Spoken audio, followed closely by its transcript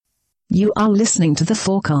You are listening to the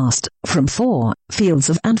FOARcast from 4 Fields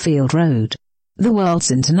of Anfield Road, the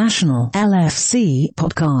world's international LFC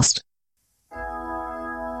podcast.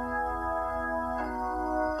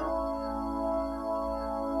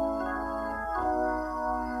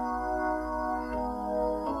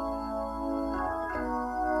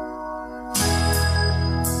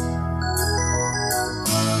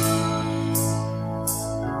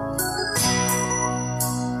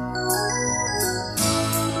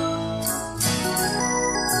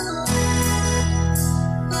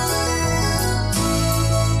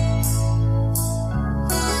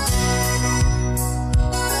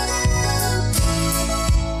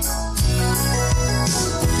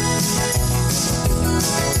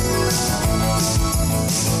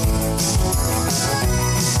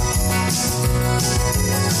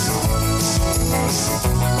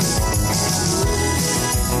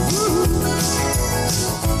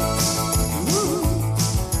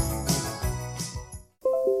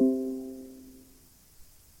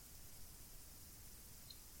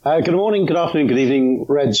 Good morning, good afternoon, good evening,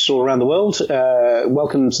 Reds all around the world.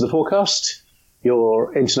 Welcome to the FOARcast,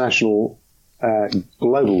 your international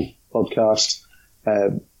global podcast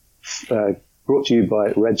brought to you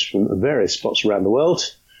by Reds from various spots around the world.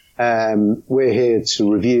 We're here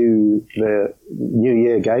to review the New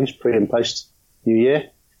Year games, pre and post New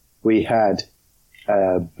Year. We had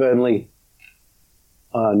Burnley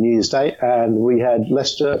on New Year's Day, and we had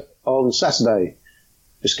Leicester on Saturday,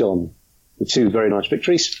 just gone. The two very nice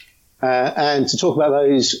victories. And to talk about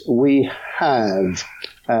those, we have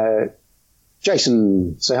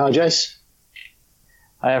Jason. Say hi, Jace.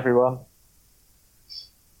 Hi, everyone.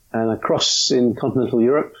 And across in continental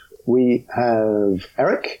Europe, we have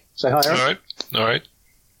Eric. Say hi, Eric. All right.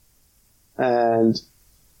 And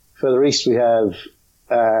further east, we have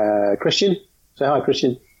Christian. Say hi,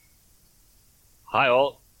 Christian. Hi,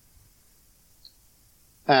 all.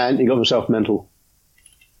 And he got himself mental.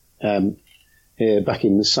 Here back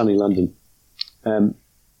in sunny London.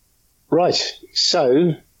 Right,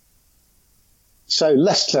 so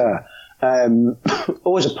Leicester,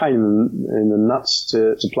 always a pain in the nuts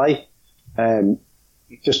to play.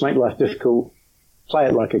 Just make life difficult. Play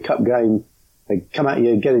it like a cup game. They come at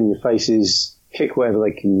you, get in your faces, kick wherever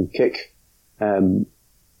they can kick, and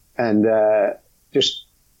just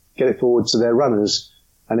get it forward to their runners.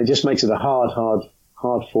 And it just makes it a hard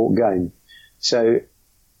fought game. So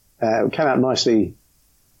we came out nicely,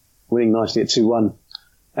 winning nicely at 2-1.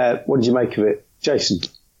 What did you make of it, Jason?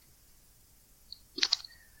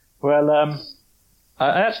 Well,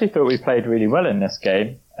 I actually thought we played really well in this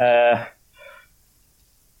game. I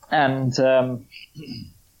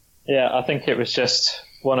think it was just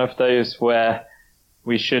one of those where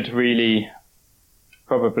we should really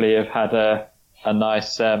probably have had a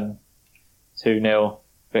nice 2-0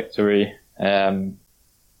 victory,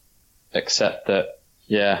 except that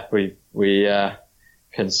we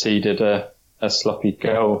conceded a sloppy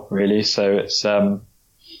goal, really. So it's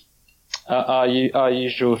our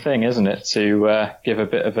usual thing, isn't it, to give a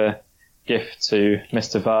bit of a gift to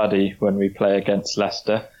Mr. Vardy when we play against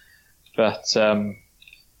Leicester. But our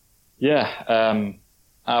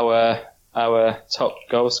top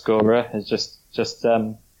goal scorer is just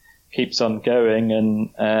keeps on going and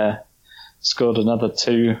scored another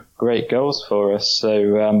 2 great goals for us.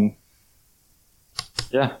 So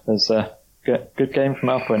it was a good game from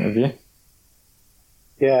our point of view.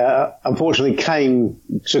 Yeah, unfortunately, Kane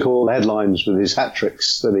took all the headlines with his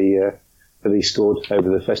hat-tricks that he scored over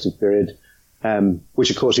the festive period, which,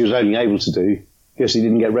 of course, he was only able to do because he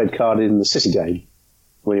didn't get red carded in the City game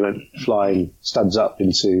when he went flying studs up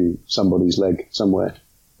into somebody's leg somewhere.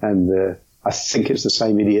 And I think it's the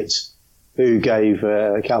same idiot who gave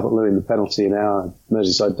Calvert-Lewin the penalty in our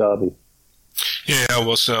Merseyside derby. Yeah, it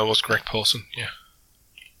was Greg Paulson, yeah.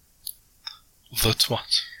 The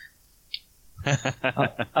twat.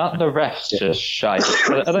 Aren't the refs just shite?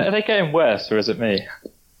 Are they getting worse, or is it me?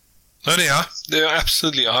 No, they are. They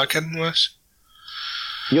absolutely are getting worse.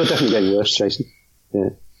 You're definitely getting worse, Jason.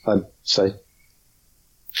 Yeah, I'd say.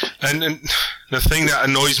 And the thing that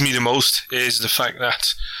annoys me the most is the fact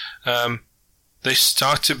that they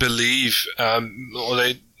start to believe, or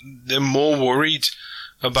they're more worried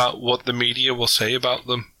about what the media will say about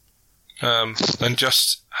them than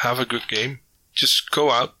just have a good game. Just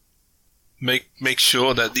go out, make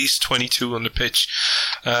sure that these 22 on the pitch,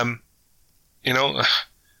 abide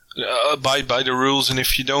by the rules, and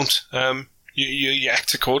if you don't, you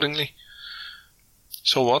act accordingly.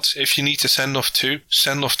 So what? If you need to send off two.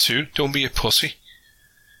 Don't be a pussy.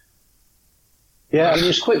 Yeah, I mean, it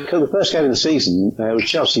was quick. The first game of the season was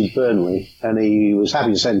Chelsea-Burnley, and he was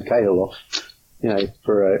happy to send Cahill off,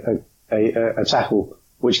 for a tackle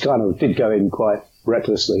which kind of did go in quite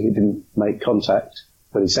recklessly. He didn't make contact,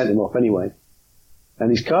 but he sent him off anyway.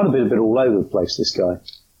 And he's kind of been a bit all over the place, this guy,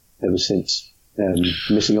 ever since.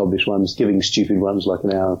 Missing obvious ones, giving stupid ones like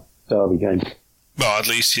in our derby game. Well, at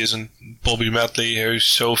least he isn't Bobby Medley, who's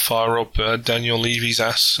so far up Daniel Levy's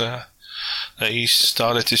ass that he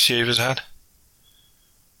started to shave his head.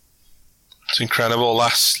 It's incredible.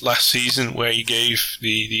 Last season, where he gave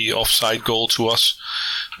the offside goal to us,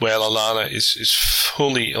 where Lallana is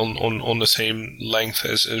fully on the same length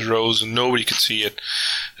as Rose, and nobody could see it,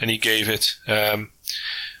 and he gave it.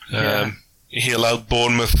 He allowed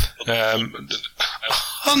Bournemouth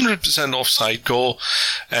 100% offside goal,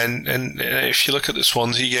 and if you look at the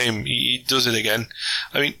Swansea game, he does it again.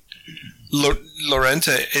 I mean,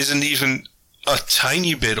 Llorente isn't even a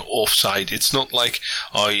tiny bit offside. It's not like,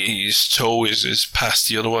 his toe is past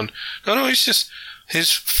the other one. No, it's just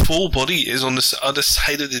his full body is on the other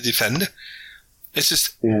side of the defender. It's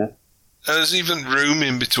just, there's even room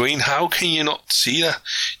in between. How can you not see that?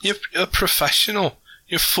 You're a professional.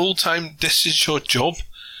 You're full-time. This is your job.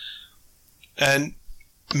 And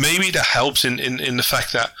maybe that helps in the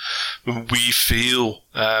fact that we feel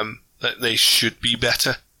that they should be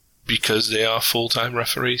better because they are full-time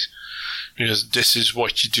referees. Because this is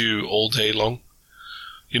what you do all day long.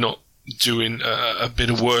 You're not doing a bit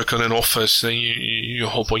of work on an office, then you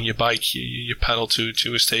hop on your bike, you pedal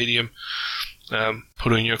to a stadium,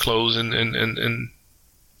 put on your clothes and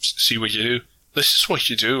see what you do. This is what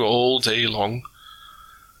you do all day long.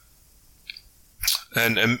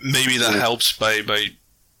 And maybe that helps by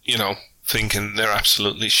thinking they're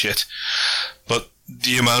absolutely shit. But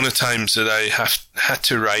the amount of times that I have had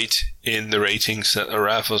to write in the ratings that the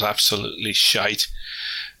ref was absolutely shite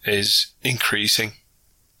is increasing.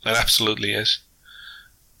 It absolutely is.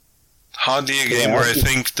 Hardly a game where I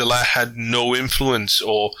think the lad had no influence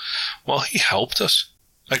or, he helped us.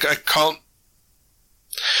 Like, I can't...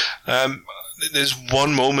 there's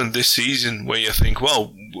one moment this season where you think,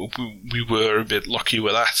 we were a bit lucky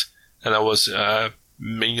with that. And that was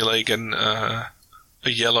Mignolet getting a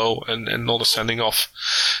yellow and not a sending off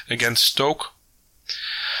against Stoke.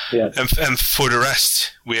 Yeah. And for the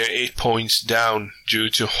rest, we're 8 points down due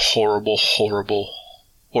to horrible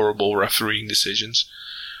refereeing decisions.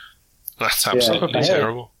 That's absolutely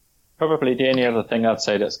terrible. Probably the only other thing I'd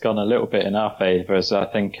say that's gone a little bit in our favour is I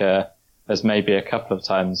think there's maybe a couple of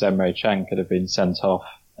times Emre Can could have been sent off.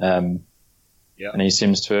 And he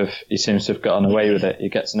seems to have gotten away with it. He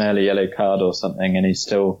gets an early yellow card or something, and he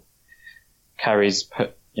still carries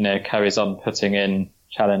on putting in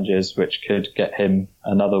challenges which could get him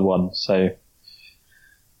another one. So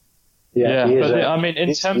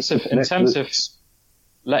in terms of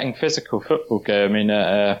letting physical football go,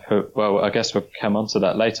 I guess we'll come on to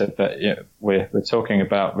that later, but we're talking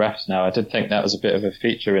about refs now. I did think that was a bit of a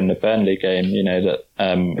feature in the Burnley game,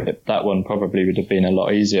 that one probably would have been a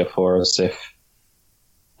lot easier for us if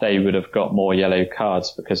they would have got more yellow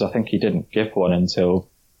cards, because I think he didn't give one until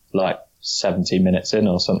 70 minutes in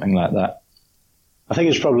or something like that. I think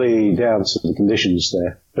it's probably down to the conditions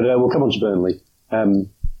there, but we'll come on to Burnley. I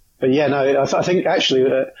think actually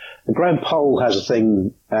Graham Poll has a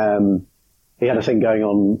thing. He had a thing going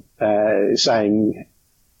on saying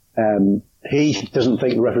he doesn't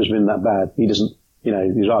think the referee's been that bad. He doesn't. He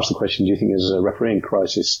was asked the question, "Do you think there's a refereeing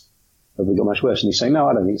crisis? Have we got much worse?" And he's saying, "No,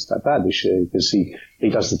 I don't think it's that bad this year," because he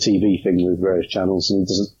does the TV thing with various channels, and he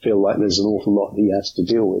doesn't feel like there's an awful lot he has to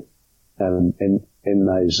deal with in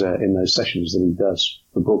those sessions that he does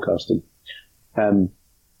for broadcasting. And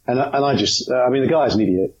I just, the guy's an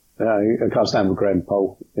idiot. I can't stand for Graham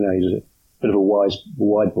Poll. He's a bit of a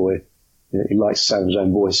wide boy. He likes the sound of his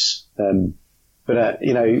own voice.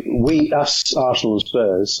 Us, Arsenal and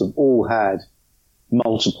Spurs have all had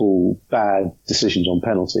multiple bad decisions on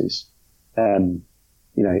penalties.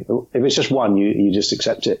 If it's just one, you just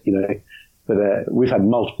accept it, But we've had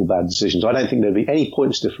multiple bad decisions. I don't think there'd be any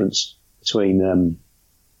points difference between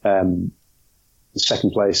the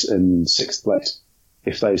second place and sixth place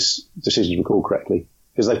if those decisions were called correctly,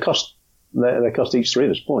 because they cost each three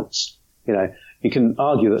of us points. You can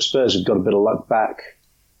argue that Spurs have got a bit of luck back,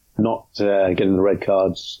 not getting the red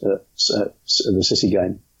cards at the City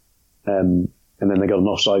game, and then they got an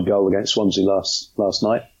offside goal against Swansea last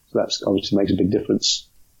night. So that obviously makes a big difference,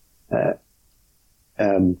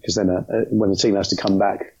 because then when the team has to come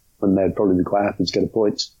back, when they'd probably be quite happy to get a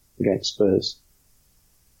point against Spurs.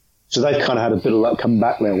 So they've kind of had a bit of luck come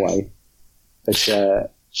back their way. But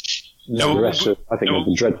the rest of, I think, have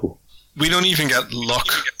been dreadful. We don't even get luck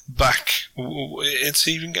back. It's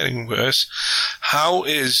even getting worse. How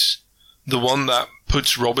is the one that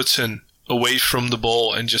puts Robertson away from the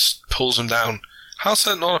ball and just pulls him down. How's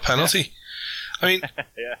that not a penalty? I mean,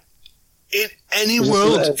 in any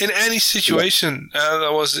world, in any situation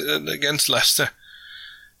that was against Leicester,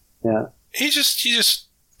 he just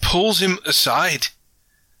pulls him aside.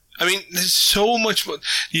 I mean, there's so much.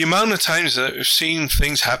 The amount of times that we've seen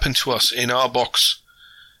things happen to us in our box.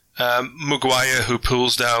 Maguire, who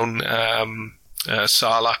pulls down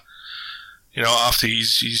Salah, after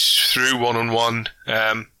he's through 1-on-1,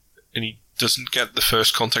 and he doesn't get the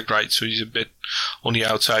first contact right, so he's a bit on the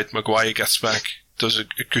outside. Maguire gets back, does a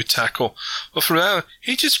good tackle. But from there,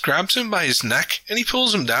 he just grabs him by his neck and he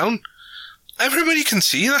pulls him down. Everybody can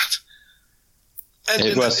see that. And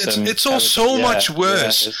it's all so much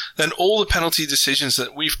worse than all the penalty decisions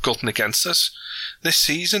that we've gotten against us this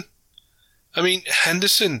season. I mean,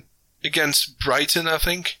 Henderson against Brighton, I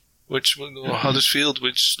think, or Huddersfield,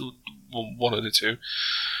 which one of the two.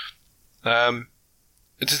 And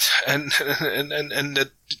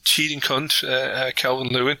the cheating cunt, Calvin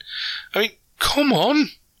Lewin. I mean, come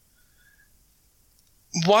on.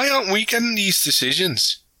 Why aren't we getting these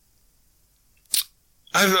decisions?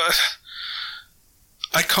 I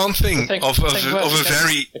can't think of a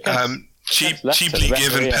very cheaply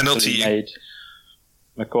given penalty. Made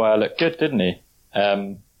Maguire look good, didn't he?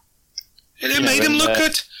 It made him look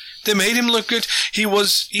good. They made him look good. He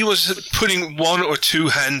was putting one or two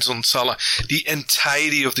hands on Salah the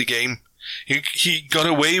entirety of the game. He got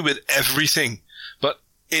away with everything. But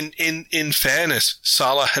in fairness,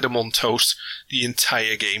 Salah had him on toast the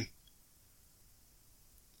entire game.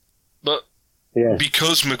 But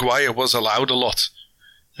because Maguire was allowed a lot,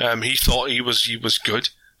 he thought he was good.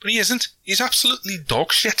 But he isn't. He's absolutely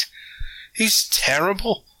dog shit. He's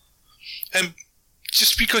terrible. And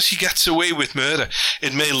just because he gets away with murder,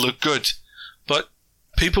 it may look good, but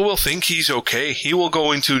people will think he's okay. He will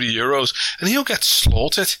go into the Euros and he'll get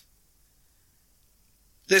slaughtered.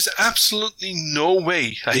 There's absolutely no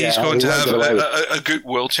way that he's going to have a good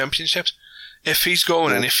World Championship if he's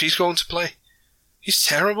going and if he's going to play. He's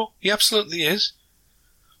terrible. He absolutely is.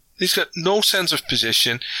 He's got no sense of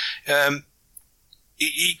position.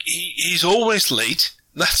 He's always late.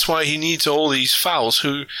 That's why he needs all these fouls,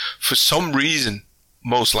 who, for some reason,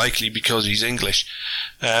 most likely because he's English,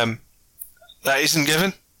 that isn't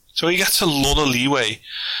given. So he gets a lot of leeway,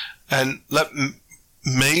 and that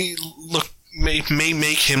may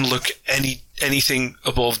make him look anything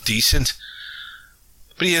above decent.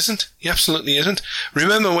 But he isn't. He absolutely isn't.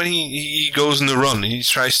 Remember when he goes in the run, he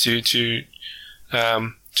tries to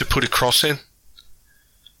put a cross in.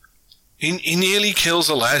 He nearly kills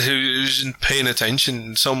a lad who isn't paying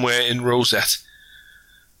attention somewhere in Rosette.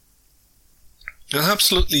 It's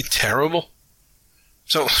absolutely terrible.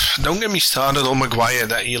 So, don't get me started on Maguire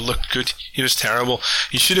that he looked good. He was terrible.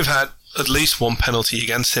 He should have had at least one penalty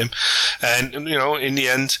against him. And, in the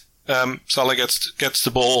end, Salah gets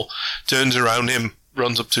the ball, turns around him,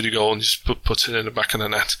 runs up to the goal and just puts it in the back of the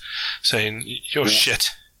net, saying, "You're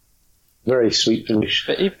shit." Very sweet finish.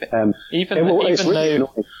 But even though...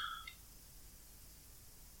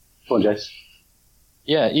 Go on, Jace.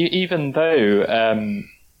 Yeah, even though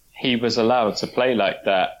he was allowed to play like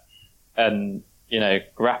that and,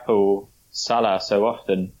 grapple Salah so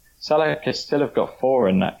often, Salah could still have got 4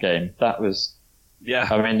 in that game. That was... Yeah.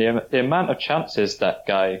 I mean, the amount of chances that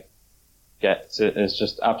guy gets is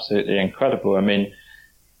just absolutely incredible. I mean,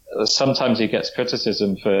 sometimes he gets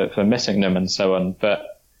criticism for missing them and so on,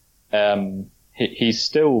 but he's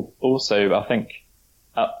still also, I think,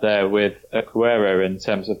 up there with Aguero in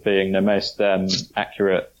terms of being the most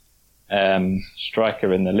accurate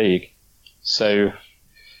striker in the league. So,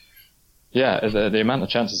 yeah, the amount of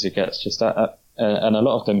chances he gets, just and a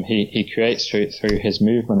lot of them he creates through his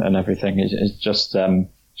movement and everything is just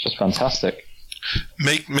fantastic.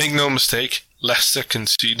 Make no mistake, Leicester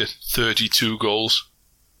conceded 32 goals.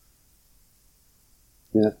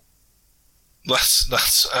 Yeah, that's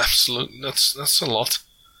a lot.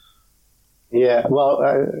 Yeah, well,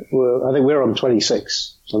 I think we're on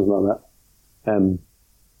 26, something like that.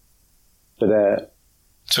 But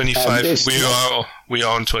 25. We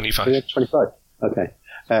are on 25. Yeah, 25. Okay.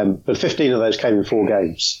 But 15 of those came in 4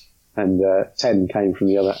 games, and 10 came from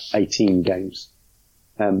the other 18 games,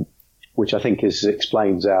 which I think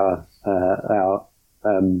explains our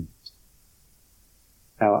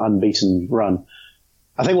unbeaten run.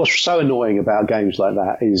 I think what's so annoying about games like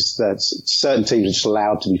that is that certain teams are just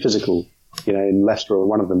allowed to be physical. In Leicester or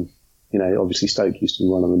one of them, obviously Stoke used to be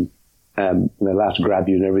one of them. And they're allowed to grab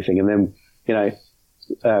you and everything. And then,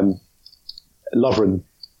 Lovren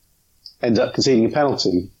ends up conceding a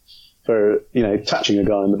penalty for, touching a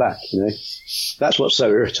guy in the back, That's what's so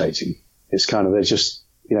irritating. It's kind of, they're just,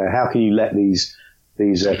 how can you let these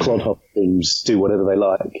clodhopper teams do whatever they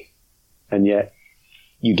like, and yet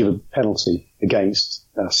you give a penalty against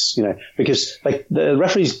us? Because the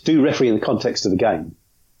referees do referee in the context of the game.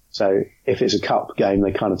 So if it's a cup game,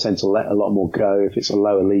 they kind of tend to let a lot more go. If it's a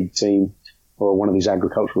lower league team or one of these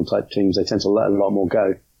agricultural type teams, they tend to let a lot more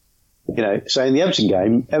go. So in the Everton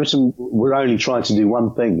game, Everton were only trying to do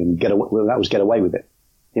one thing and that was get away with it.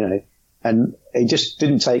 And it just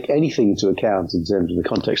didn't take anything into account in terms of the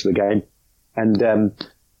context of the game, and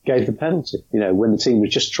gave the penalty. When the team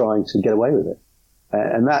was just trying to get away with it,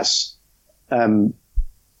 and that's Alan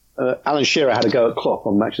Shearer had a go at Klopp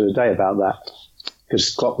on Match of the Day about that,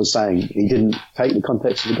 because Klopp was saying he didn't take the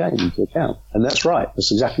context of the game into account, and that's right.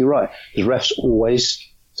 That's exactly right. Because refs always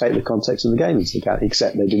take the context of the game into account,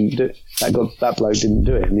 except they didn't do it. That bloke didn't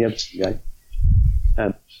do it in the Everton game.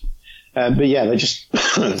 But yeah, they just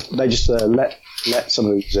let some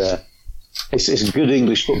of these. It's good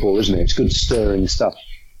English football, isn't it? It's good stirring stuff.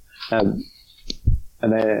 And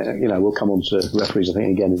we'll come on to referees, I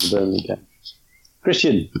think, again in the Burnley game.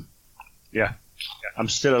 Christian. Yeah, I'm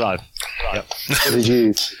still alive. Yep. What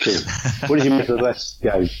did you make of the Leicester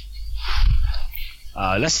game?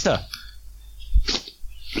 Leicester.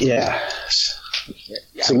 Yeah.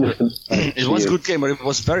 Significant. It was a good game, but it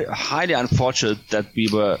was very highly unfortunate that we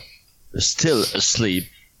were still asleep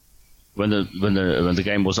when the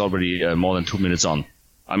game was already more than 2 minutes on.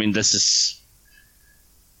 I mean, this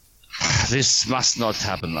must not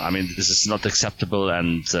happen. I mean, this is not acceptable.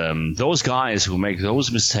 And those guys who make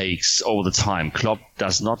those mistakes all the time, Klopp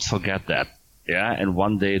does not forget that. Yeah, and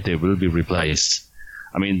one day they will be replaced.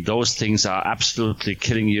 I mean, those things are absolutely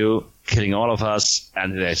killing you, killing all of us,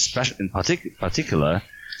 and they're in particular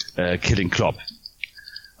killing Klopp.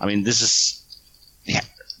 I mean, this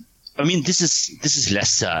is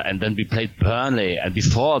Leicester, and then we played Burnley, and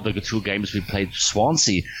before the 2 games we played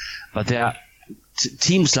Swansea. But there are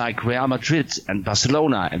teams like Real Madrid and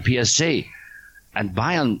Barcelona and PSG and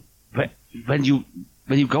Bayern. When you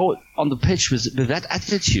go on the pitch with that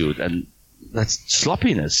attitude and that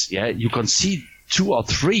sloppiness, yeah, you concede 2 or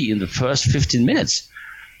 3 in the first 15 minutes.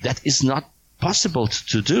 That is not possible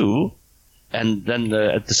to do, and then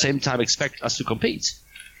at the same time expect us to compete.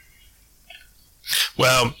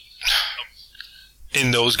 Well,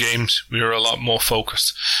 in those games, we were a lot more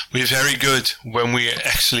focused. We're very good when we're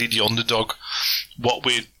actually the underdog. What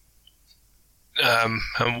we're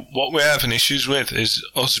having issues with is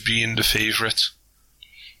us being the favourite.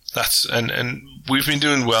 And we've been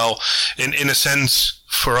doing well. In a sense,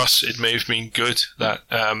 for us, it may have been good that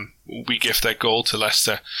we give that goal to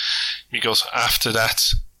Leicester, because after that,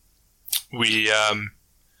 we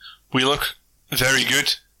look very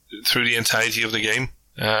good through the entirety of the game.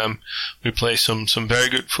 We play some very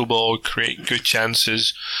good football, create good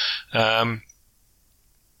chances.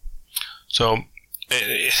 So,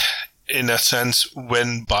 in that sense,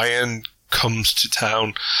 when Bayern comes to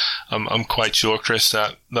town, I'm quite sure, Chris,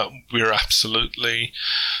 that we're absolutely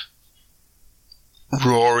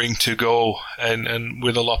roaring to go and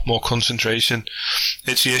with a lot more concentration.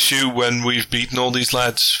 It's the issue when we've beaten all these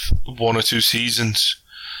lads 1 or 2 seasons,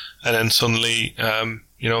 and then suddenly,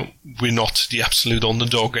 we're not the absolute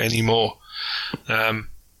underdog anymore. And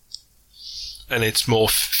it's more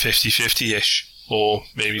 50-50-ish, or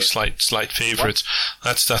maybe slight favourites.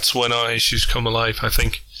 That's when our issues come alive, I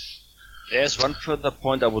think. There's one further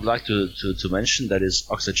point I would like to mention, that is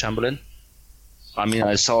Oxlade-Chamberlain. I mean,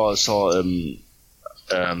 I saw a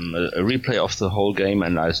replay of the whole game,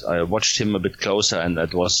 and I watched him a bit closer, and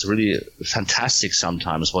that was really fantastic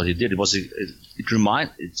sometimes what he did. In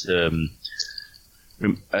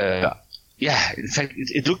fact,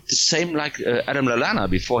 it looked the same like Adam Lallana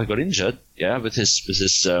before he got injured, yeah, with his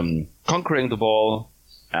conquering the ball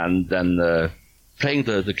and then playing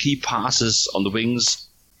the key passes on the wings,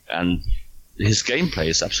 and his gameplay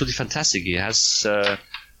is absolutely fantastic. He has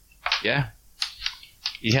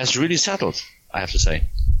really settled, I have to say.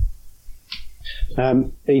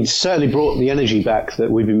 He certainly brought the energy back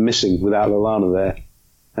that we've been missing without Lallana there,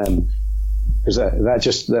 because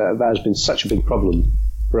that has been such a big problem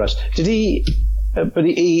for us. Did he? But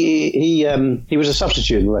he was a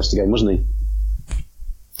substitute in the Leicester game, wasn't he?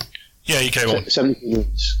 Yeah, he came on. 17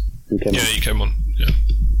 minutes. He came on.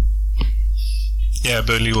 Yeah,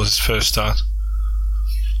 Burnley was his first start.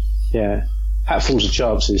 Yeah, hatfuls of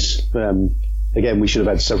chances. Again, we should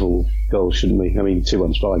have had several goals, shouldn't we? I mean,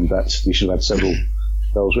 2-1's fine, but we should have had several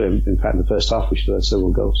goals. In fact, in the first half, we should have had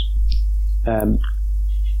several goals. Yeah,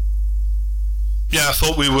 I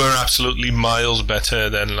thought we were absolutely miles better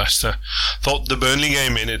than Leicester. Thought the Burnley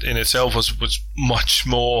game in itself was much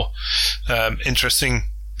more interesting,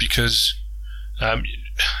 because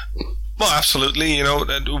Well, absolutely. You know,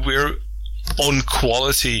 that we're on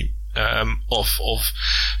quality of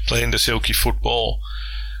playing the silky football.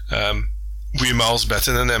 We're miles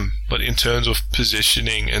better than them, but in terms of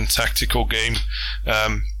positioning and tactical game,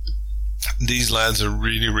 these lads are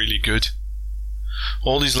really, really good.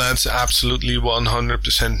 All these lads absolutely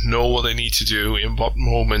 100% know what they need to do, in what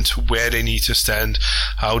moment, where they need to stand,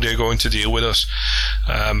 how they're going to deal with us.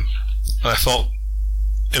 I thought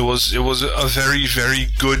it was a very, very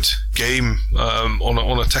good game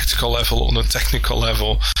on a tactical level, on a technical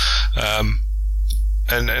level, and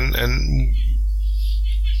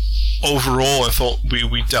overall, I thought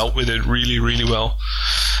we dealt with it really, really well.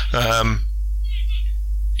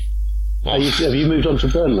 Have you moved on to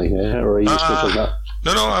Burnley, or are you still talking about?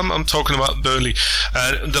 No, I'm talking about Burnley,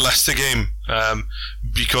 the Leicester game,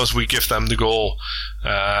 because we give them the goal.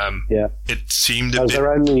 It seemed a bit.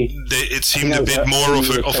 It seemed a bit more of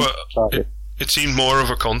a. It seemed more of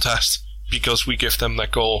a contest because we give them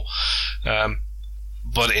that goal.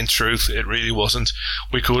 But in truth, it really wasn't.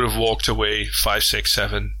 We could have walked away 5, 6,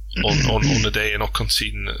 7 on the day and not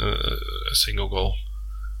conceding a single goal.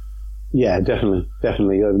 Yeah, definitely.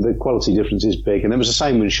 The quality difference is big, and it was the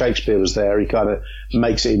same when Shakespeare was there. He kind of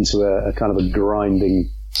makes it into a kind of a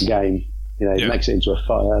grinding game. You know, he makes it into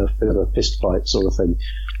a bit of a fist fight sort of thing,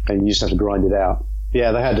 and you just have to grind it out.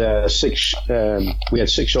 Yeah, they had 6. We had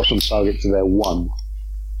 6 shots on target to their 1,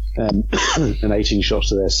 and 18 shots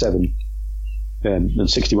to their 7, and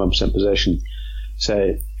 61% possession.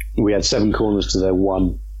 So we had 7 corners to their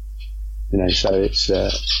 1. You know, so it's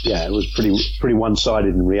it was pretty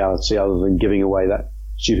one-sided in reality, other than giving away that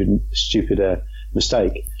stupid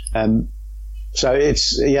mistake. So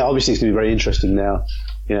it's obviously it's going to be very interesting now.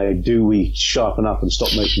 You know, do we sharpen up and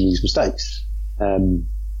stop making these mistakes? You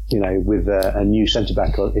know, with a new centre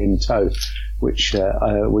back in tow, which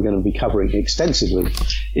we're going to be covering extensively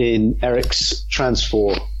in Eric's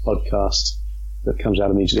Transfer podcast that comes out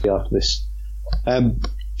immediately after this.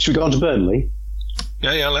 Should we go on to Burnley?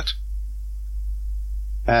 Yeah, let's.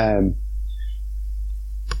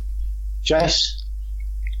 Jess,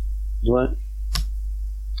 you want?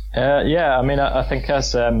 Yeah, I mean, I think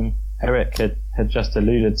as Eric had just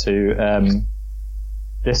alluded to,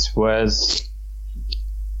 this was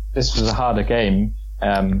a harder game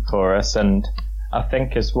for us, and I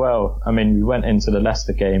think as well. I mean, we went into the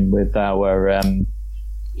Leicester game with our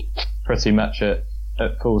pretty much at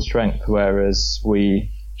full strength, whereas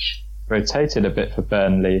we rotated a bit for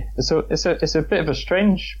Burnley. It's a bit of a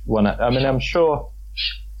strange one. I mean, I'm sure,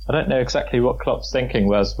 I don't know exactly what Klopp's thinking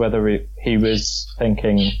was, whether he was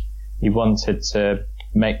thinking he wanted to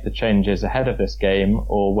make the changes ahead of this game,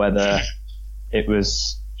 or whether it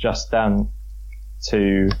was just down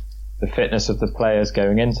to the fitness of the players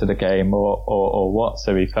going into the game, or what.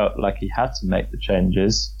 So he felt like he had to make the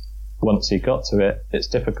changes once he got to it. It's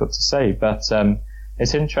difficult to say, but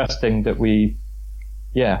it's interesting that we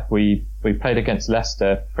played against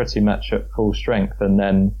Leicester pretty much at full strength, and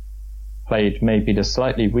then played maybe the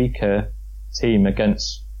slightly weaker team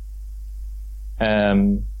against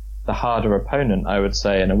the harder opponent, I would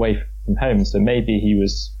say, and away from home. So maybe he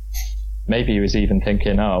was even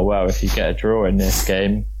thinking, oh well, if you get a draw in this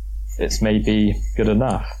game, it's maybe good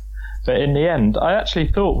enough. But in the end, I actually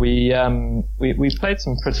thought we played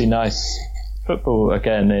some pretty nice football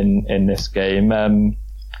again in this game.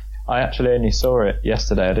 I actually only saw it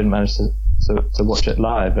yesterday. I didn't manage to watch it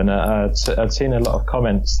live, and I'd seen a lot of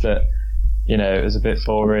comments that, you know, it was a bit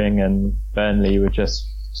boring and Burnley were just,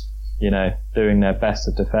 you know, doing their best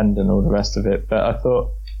to defend and all the rest of it. But I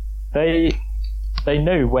thought Burnley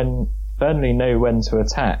know when to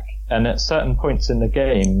attack, and at certain points in the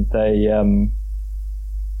game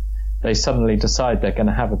they suddenly decide they're going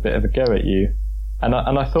to have a bit of a go at you. And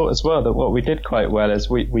I thought as well that what we did quite well is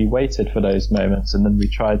we waited for those moments, and then we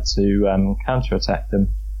tried to counter-attack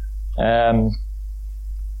them.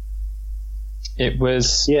 It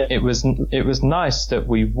was nice that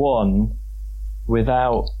we won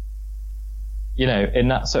without, you know, in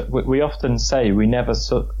that. So we often say we never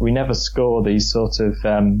score these sort of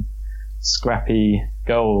scrappy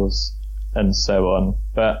goals and so on.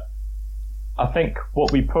 But I think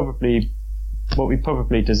what we probably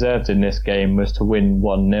deserved in this game was to win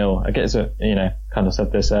 1-0. I guess, you know, kind of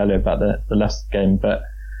said this earlier about the Leicester game, but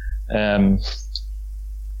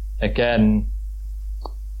again,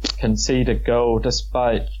 concede a goal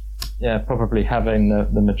despite probably having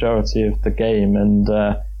the majority of the game, and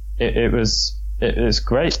it was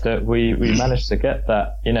great that we managed to get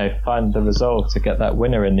that, you know, find the resolve to get that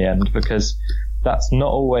winner in the end, because that's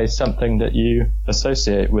not always something that you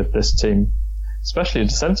associate with this team, especially the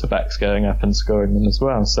centre backs going up and scoring them as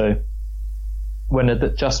well. So when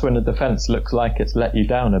the defence looks like it's let you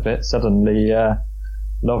down a bit, suddenly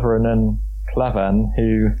Lovren and Klavan,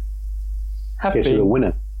 who have been a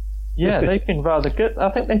winner. Yeah, they've been rather good.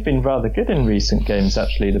 I think they've been rather good in recent games,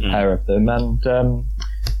 actually, the pair of them. And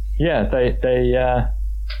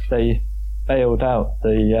they bailed out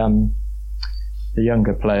the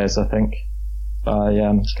younger players, I think, by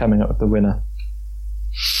coming up with the winner.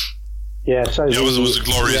 Yeah, so it was a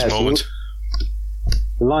glorious moment.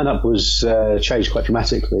 The lineup was changed quite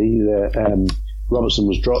dramatically. Robertson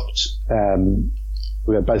was dropped.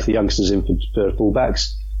 We had both the youngsters in for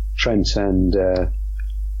fullbacks, Trent and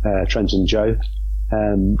Joe.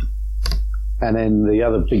 And then the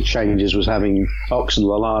other big changes was having Ox and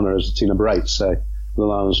Lallana as the two number 8. So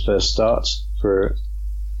Lallana's first start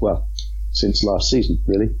since last season,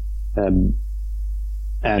 really.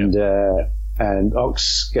 And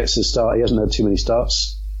Ox gets the start. He hasn't had too many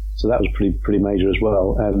starts, so that was pretty major as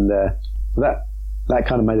well. And that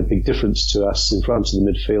kind of made a big difference to us in front of the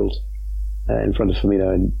midfield, in front of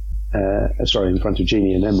Firmino and in front of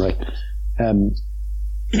Gini and Emre.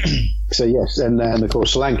 So yes, and of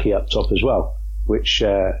course Solanke up top as well, which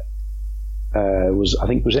was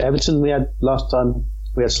it Everton we had last time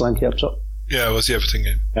we had Solanke up top? Yeah, it was the Everton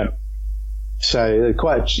game. Yeah. So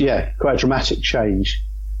quite a dramatic change.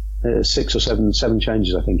 6 or 7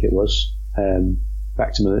 changes, I think it was.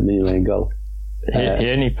 Back to Mignolet in goal. He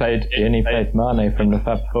only played Mane from the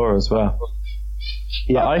Fab Four as well.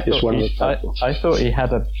 Yeah, I thought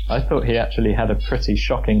he actually had a pretty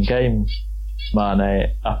shocking game,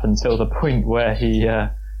 Mane, up until the point where he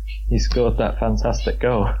scored that fantastic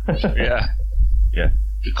goal. Yeah.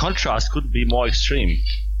 The contrast couldn't be more extreme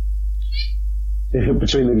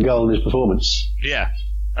between the goal and his performance. Yeah,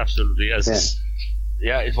 absolutely. Yes.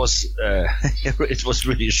 Yeah, it was it was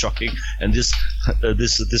really shocking, and this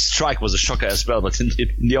strike was a shocker as well, but in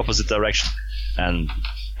the opposite direction.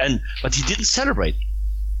 But he didn't celebrate.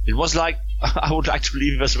 It was like I would like to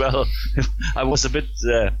leave as well. I was it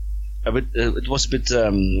was a bit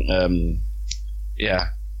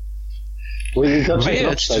Well, he got taken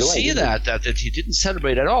weird off straight to away, see that he didn't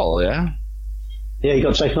celebrate at all. Yeah. Yeah, he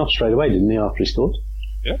got taken off straight away, didn't he? After he scored.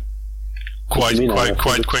 Yeah. Quite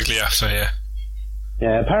quickly after. Yeah.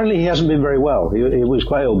 Yeah, apparently he hasn't been very well. He was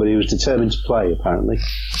quite ill, but he was determined to play, apparently.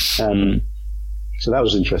 So that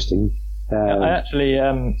was interesting. I actually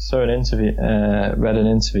saw an interview, read an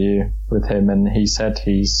interview with him, and he said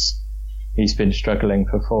he's been struggling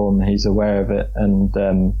for form. He's aware of it, and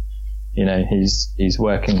he's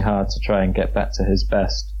working hard to try and get back to his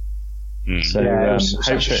best. So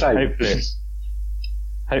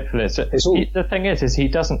hopefully it's all... The thing is he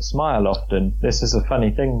doesn't smile often. This is a funny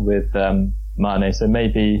thing with Mane, so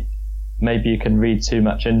maybe you can read too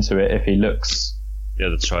much into it if he looks. Yeah,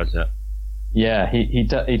 that's right. Yeah, he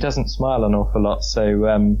doesn't smile an awful lot, so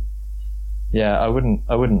I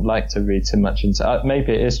wouldn't like to read too much into it.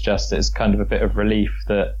 Maybe it's kind of a bit of relief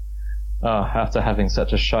that after having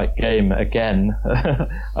such a shite game again,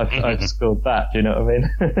 I've scored that. Do you know what I mean?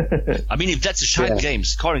 I mean, if that's a shite game,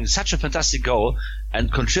 scoring such a fantastic goal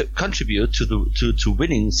and contribute to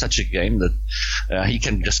winning such a game, that he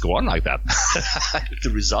can just go on like that.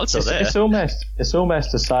 The results are there. It's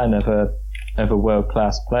almost a sign of a world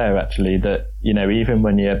class player, actually. That even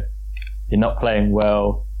when you're not playing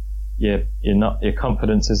well, your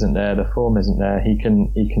confidence isn't there, the form isn't there. He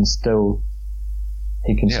can still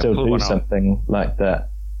do something like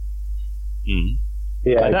that.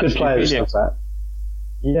 Yeah, good players like that.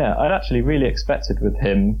 Yeah, I'd actually really expected with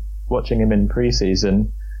him, watching him in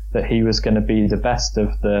pre-season, that he was going to be the best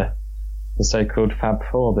of the so-called Fab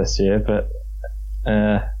Four this year, but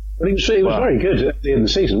he was very good at the end of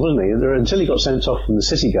the season, wasn't he? Until he got sent off from the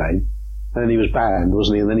City game, and then he was banned,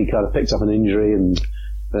 wasn't he? And then he kind of picked up an injury, and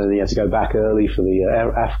then he had to go back early for the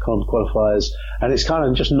AFCON qualifiers, and it's kind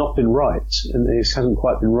of just not been right, and it hasn't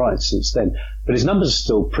quite been right since then. But his numbers are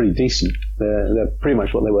still pretty decent. They're pretty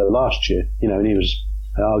much what they were last year, and he was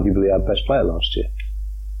arguably our best player last year.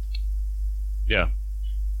 Yeah.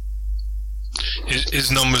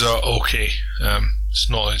 His numbers are okay. It's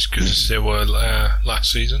not as good as they were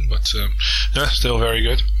last season, but still very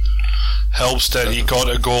good. Helps that he got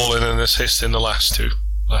a goal and an assist in the last two.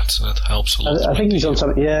 That helps a lot. I think he's on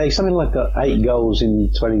something. Yeah, he's something like 8 goals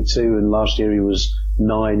in 22, and last year he was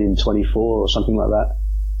 9 in 24 or something like that.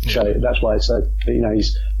 Yeah. So that's why it's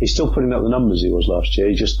he's still putting up the numbers he was last year.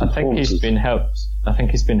 I think he's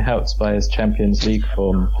been helped by his Champions League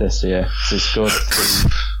form this year. He's scored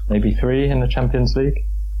maybe 3 in the Champions League.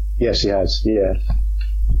 Yes, he has. Yeah.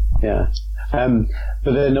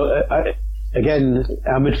 But then again,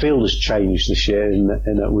 our midfield has changed this year, and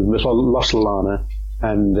we've lost Lallana,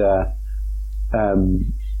 and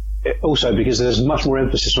Also because there's much more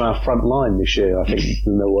emphasis on our front line this year, I think,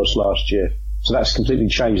 than there was last year. So that's completely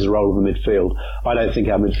changed the role of the midfield. I don't think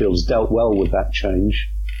our midfield has dealt well with that change.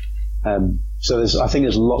 So I think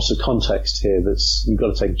there's lots of context here that's you've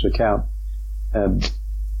got to take into account. And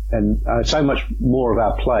so much more of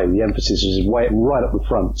our play, the emphasis is right up the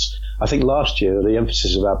front. I think last year the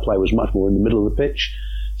emphasis of our play was much more in the middle of the pitch.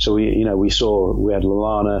 So we had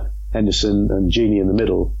Lallana, Henderson, and Gini in the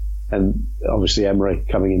middle, and obviously Emery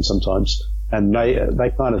coming in sometimes. And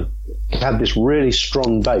they kind of had this really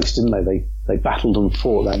strong base, didn't they? They battled and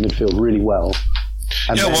fought that midfield really well.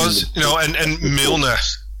 And it was, and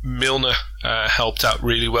Milner helped out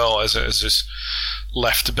really well as this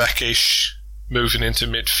left backish moving into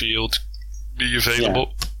midfield, be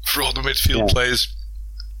available for all the midfield players,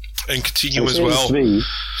 and continue as well, and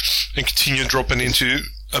continue dropping into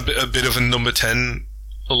a bit of a number 10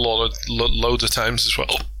 loads of times as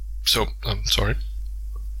well. So I'm sorry.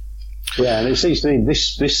 Yeah, and it seems to me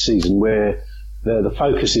this season where the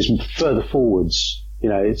focus is further forwards.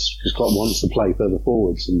 It's because Klopp wants to play further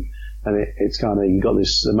forwards, and it's kind of you've got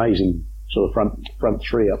this amazing sort of front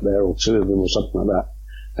three up there, or two of them, or something like that.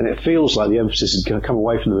 And it feels like the emphasis is going to come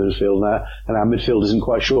away from the midfield now, and our midfield isn't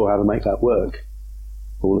quite sure how to make that work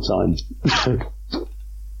all the time.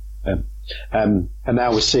 And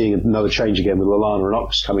now we're seeing another change again with Lallana and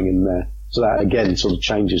Ox coming in there. So that again sort of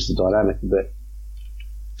changes the dynamic a bit.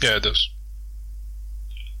 Yeah, it does.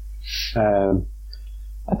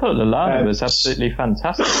 I thought Lallana was absolutely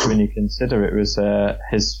fantastic when you consider it was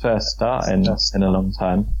his first start in a long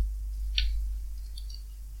time.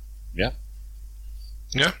 Yeah.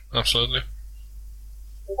 Yeah, absolutely.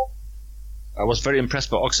 I was very impressed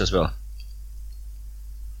by Ox as well.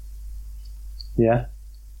 Yeah.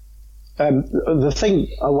 The thing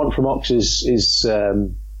I want from Ox is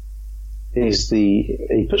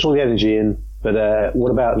he puts all the energy in, but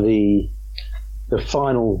what about the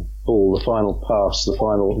final ball, the final pass,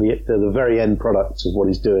 the very end product of what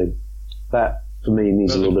he's doing? That for me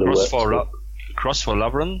needs a little bit of work. Cross for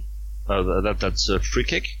Lovren, that's a free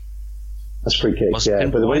kick. That's free kick, yeah.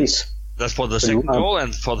 But that's for the second goal,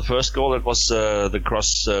 and for the first goal it was the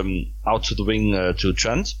cross out to the wing to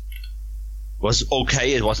Trent. Was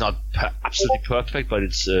okay. It was not absolutely perfect, but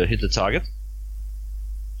it's hit the target.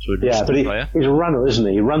 So but he's a runner, isn't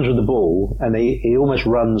he? He runs with the ball, and he almost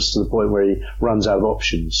runs to the point where he runs out of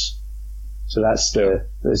options. So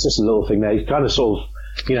there's just a little thing there. He's kind of sort of,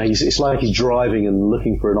 it's like he's driving and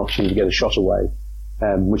looking for an option to get a shot away,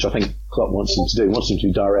 which I think Klopp wants him to do. He wants him to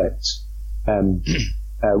be direct.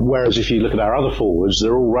 Whereas if you look at our other forwards,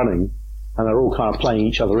 they're all running, and they're all kind of playing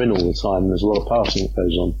each other in all the time, and there's a lot of passing that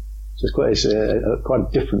goes on. So it's quite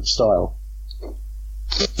a different style.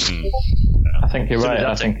 I think you're right.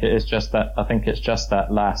 I think it's just that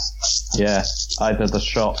last, either the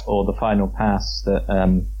shot or the final pass that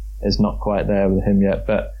is not quite there with him yet.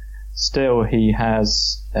 But still, he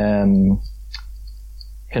has.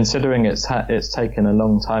 Considering it's taken a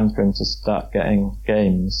long time for him to start getting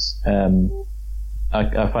games,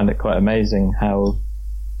 I find it quite amazing how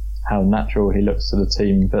natural he looks to the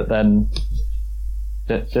team. But then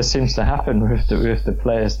it just seems to happen with the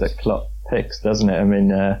players that Klopp picks, doesn't it? I mean,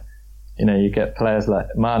 you get players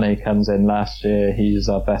like Mane comes in last year, he's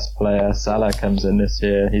our best player. Salah comes in this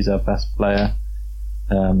year, he's our best player.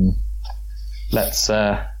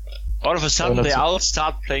 All of a sudden, they all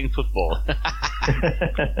start playing football.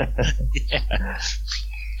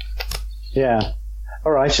 Yeah.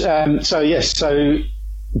 All right. So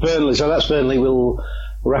Burnley. So that's Burnley. We'll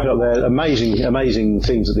wrap it up there. Amazing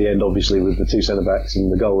things at the end, obviously, with the two centre backs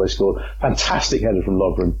and the goal they scored. Fantastic header from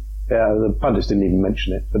Lovren. The pundits didn't even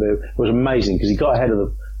mention it, but it was amazing because he got ahead of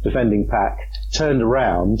the defending pack, turned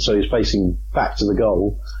around so he's facing back to the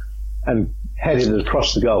goal, and headed it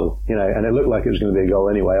across the goal, and it looked like it was going to be a goal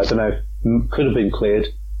anyway. I don't know if it could have been cleared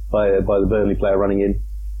by the Burnley player running in,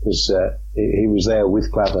 because he was there with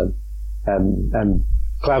Clavin, and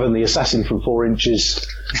Clavin, the assassin from 4 inches,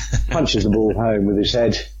 punches the ball home with his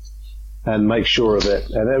head and makes sure of it.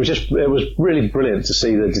 And it was really brilliant to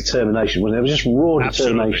see the determination. It was just raw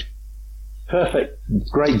determination. Perfect,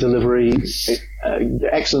 great delivery,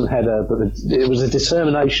 excellent header, but it was a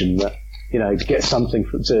determination that, to get something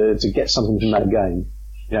from that game.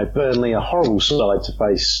 Burnley, a horrible side to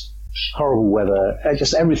face, horrible weather,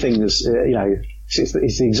 just everything is, it's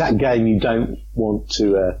the exact game you don't want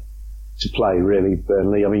to play, really,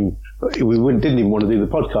 Burnley. I mean, didn't even want to do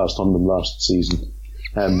the podcast on them last season.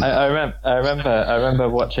 I remember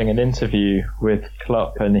watching an interview with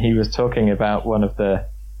Klopp, and he was talking about one of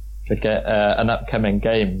an upcoming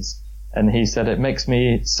games, and he said, it makes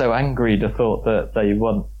me so angry the thought that they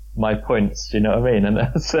want my points. Do you know what I mean? And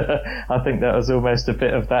that's, I think that was almost a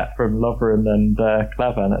bit of that from Lovren and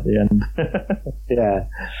Klavan at the end. Yeah.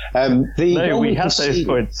 We had those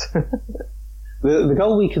points. the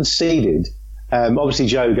goal we conceded, obviously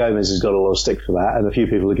Joe Gomez has got a lot of stick for that, and a few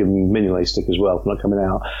people have given Mignolet stick as well for not coming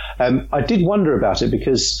out. I did wonder about it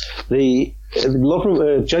because Joe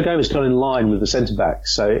Gomez got in line with the centre-back,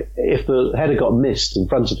 so if the header got missed in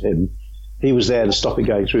front of him, he was there to stop it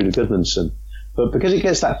going through to Gudmundsson. But because it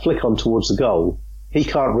gets that flick on towards the goal, he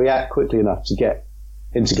can't react quickly enough to get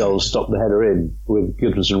into goal and stop the header in with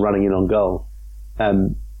Gudmundsson running in on goal.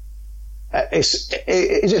 Is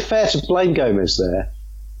it fair to blame Gomez there?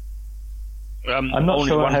 I'm not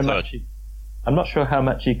sure how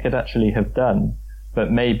much he could actually have done, but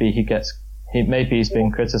maybe he's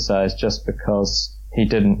been criticised just because he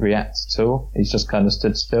didn't react at all. He's just kind of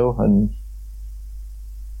stood still, and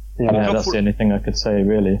that's the only thing I could say,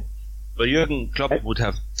 really. But Jurgen Klopp would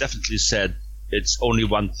have definitely said it's only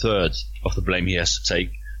 1/3 of the blame he has to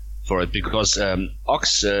take for it, because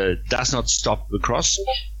Ox does not stop the cross.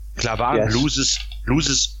 Klavan loses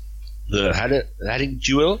the heading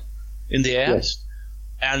duel in the air,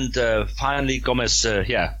 and finally Gomez,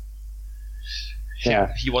 he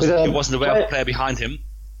wasn't aware of the player behind him,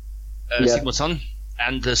 Sigmundsson,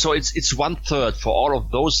 and so it's 1/3 for all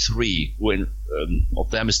of those three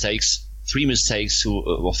of their mistakes. 3 mistakes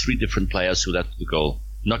of 3 different players who led to the goal,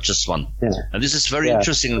 not just one. Yeah. And this is very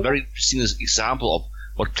interesting, a very interesting example of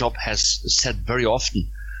what Klopp has said very often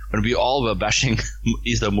when we all were bashing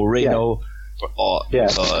either Moreno or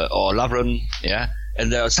Lovren,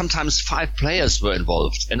 and there are sometimes 5 players were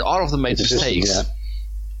involved, and all of them made mistakes.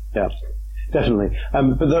 Yeah, definitely.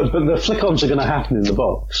 But the flick-ons are going to happen in the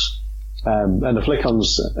box, and the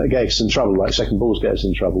flick-ons get us in trouble, like second balls get us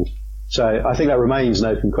in trouble. So I think that remains an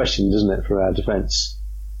open question, doesn't it, for our defence?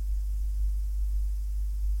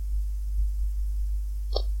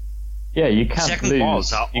 Yeah, you can't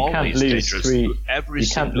lose. You can't lose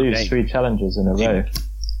 3 challenges in a row.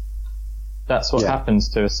 That's what happens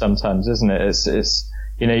to us sometimes, isn't it? It's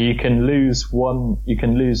you can lose one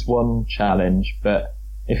challenge, but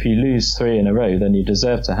if you lose 3 in a row, then you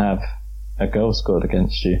deserve to have a goal scored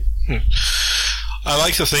against you. I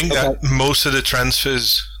like to think that most of the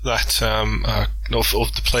transfers that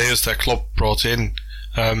of the players that Klopp brought in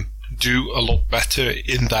do a lot better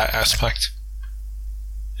in that aspect.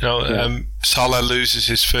 Salah loses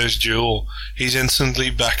his first duel, he's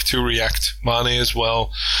instantly back to react. Mane as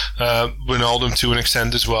well, Wijnaldum to an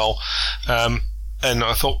extent as well, and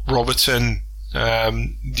I thought Robertson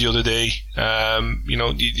the other day,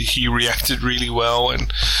 he reacted really well,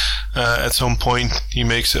 and at some point he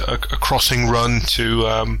makes a crossing run to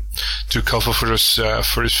cover for his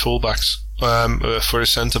fullbacks, for his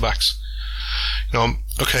centre backs.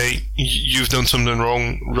 Okay, you've done something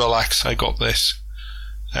wrong. Relax, I got this.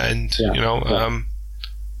 And that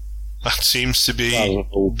seems to be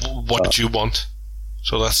what you want.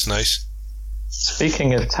 So that's nice.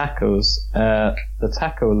 Speaking of tackles, the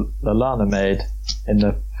tackle Lallana made in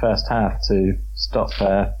the first half to stop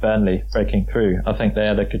Burnley breaking through, I think they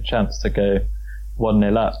had a good chance to go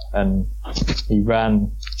 1-0 up, and he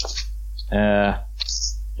ran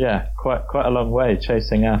quite a long way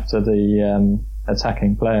chasing after the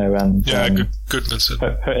attacking player, and Goodmanson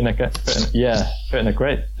putting a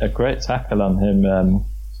great tackle on him.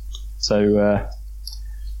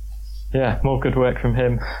 More good work from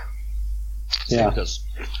him. Yeah.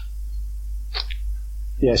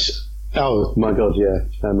 Yes. Oh my God. Yeah.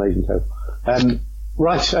 Amazing tackle.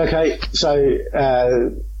 Right. Okay. So a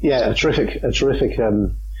terrific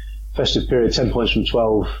festive period. 10 points from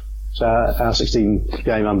 12. So our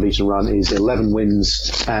 16-game unbeaten run is 11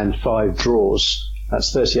 wins and 5 draws.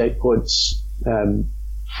 That's 38 points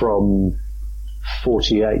from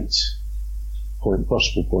 48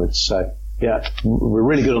 possible points. So yeah, we're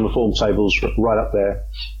really good on the form tables, right up there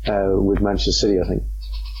with Manchester City, I think.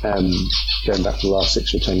 Going back to the last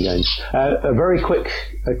 6 or 10 games. A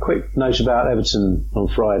quick note about Everton on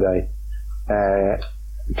Friday.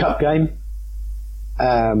 Cup game.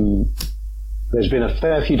 There's been a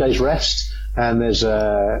fair few days rest, and there's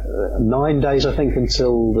 9 days, I think,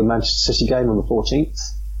 until the Manchester City game on the 14th.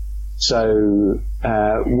 So,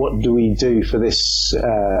 what do we do for this,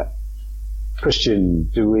 Christian?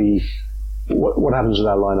 What happens with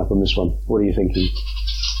our lineup on this one? What are you thinking?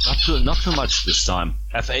 Not too much this time.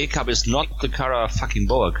 FA Cup is not the Cara fucking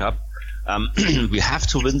Boa Cup. We have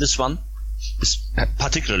to win this one,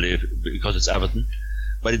 particularly because it's Everton.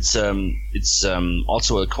 But it's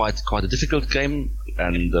also quite a difficult game,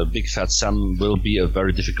 and Big Fat Sam will be a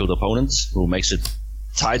very difficult opponent who makes it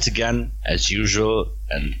tight again as usual,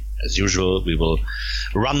 and as usual, we will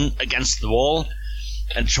run against the wall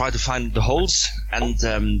and try to find the holes. And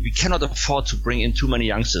we cannot afford to bring in too many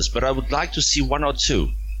youngsters, but I would like to see one or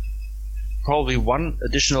two. Probably one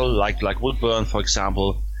additional, like Woodburn, for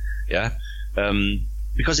example. Yeah,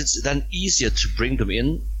 because it's then easier to bring them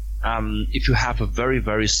in if you have a very,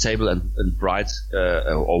 very stable and bright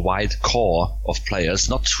or wide core of players.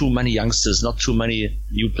 Not too many youngsters, not too many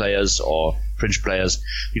new players or fringe players,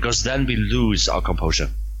 because then we lose our composure.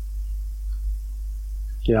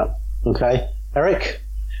 Yeah. Okay. Eric,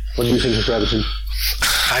 what do you think of Everton?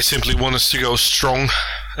 I simply want us to go strong.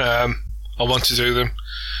 I want to do them.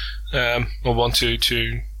 I want to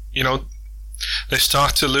they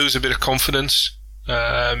start to lose a bit of confidence.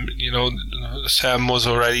 Sam was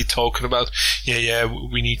already talking about,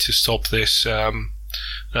 we need to stop this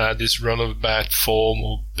this run of bad form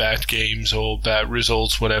or bad games or bad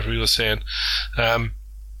results, whatever he was saying.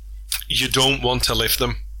 You don't want to lift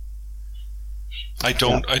them. I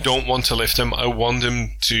don't want to lift them. I want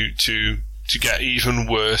them to get even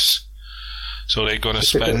worse. So they're going to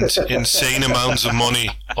spend insane amounts of money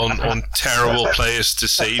on terrible players to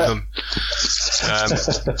save them.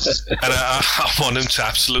 And I want them to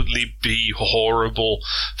absolutely be horrible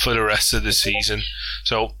for the rest of the season.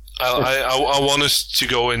 So I want us to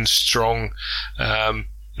go in strong.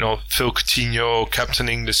 Phil Coutinho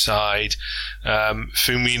captaining the side,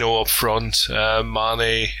 Firmino up front,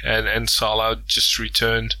 Mane and Salah just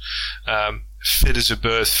returned, fit as a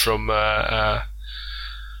bird from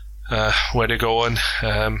where they're going.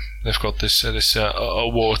 They've got this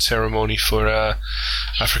award ceremony for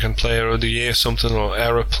African Player of the Year, something, or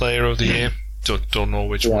Arab Player of the Year. Don't know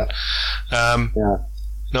which one.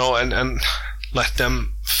 No, and let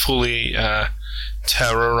them fully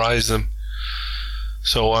terrorize them.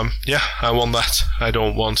 So I want that. I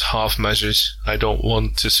don't want half measures. I don't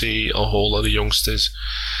want to see a whole lot of youngsters.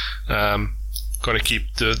 Got to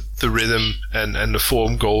keep the rhythm and the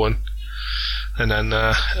form going. And then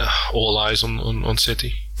all eyes on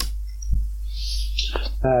City.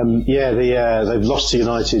 They've lost to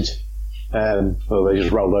United. They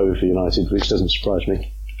just rolled over for United, which doesn't surprise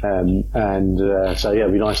me.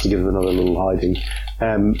 It'd be nice to give them another little hiding.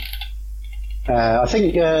 I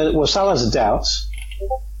think Salah's a doubt,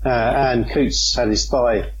 and Coots had his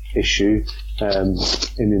thigh issue in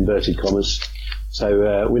inverted commas.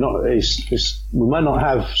 So we might not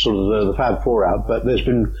have sort of the Fab Four out, but there's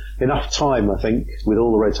been enough time, I think, with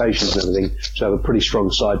all the rotations and everything, to have a pretty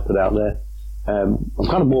strong side put out there. I'm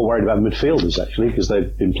kind of more worried about midfielders, actually, because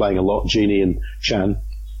they've been playing a lot, Gini and Chan.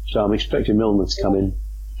 So I'm expecting Milner to come in,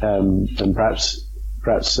 and perhaps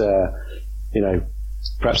there's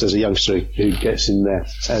a youngster who gets in there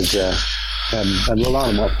as and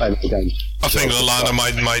Lallana might play the game. I think Lallana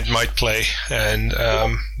might play, and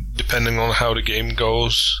depending on how the game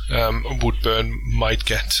goes, Woodburn might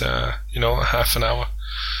get half an hour.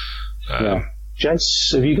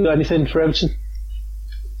 Jace, have you got anything for Everton?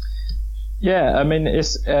 Yeah, I mean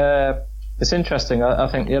it's interesting. I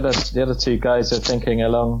think the other two guys are thinking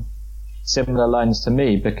along similar lines to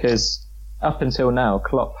me, because up until now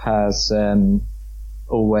Klopp has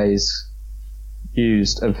always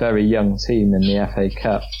used a very young team in the FA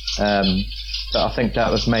Cup, but I think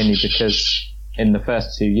that was mainly because in the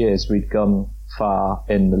first 2 years we'd gone far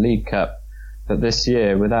in the League Cup, but this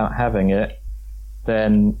year without having it,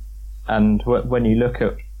 when you look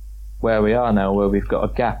at where we are now, where we've got a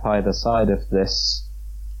gap either side of this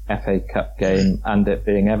FA Cup game and it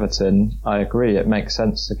being Everton, I agree it makes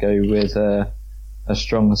sense to go with a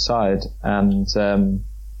strong side, and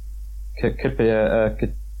could be a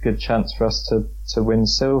good chance for us to win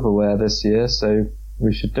silverware this year, so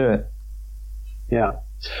we should do it. Yeah.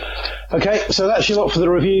 Okay, so that's your lot for the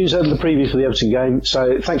reviews and the preview for the Everton game.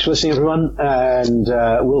 So thanks for listening, everyone, and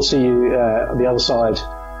we'll see you on the other side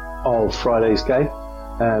of Friday's game.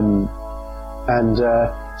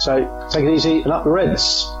 So take it easy and up the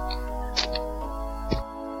Reds.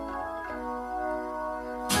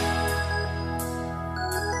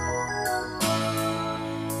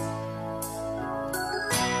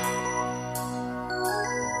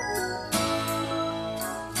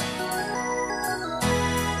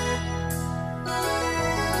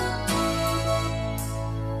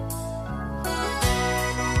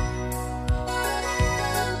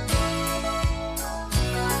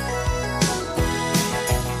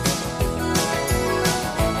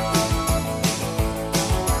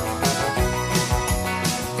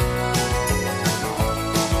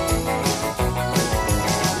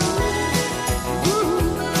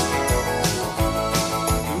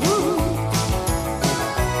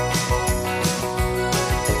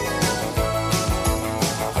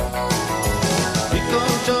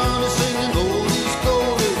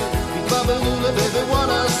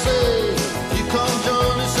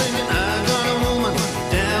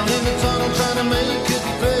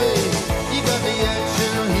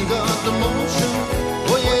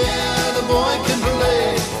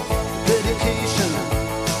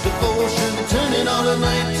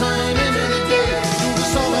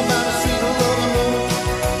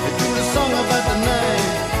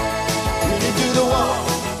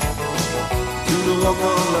 walk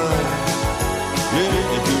on love.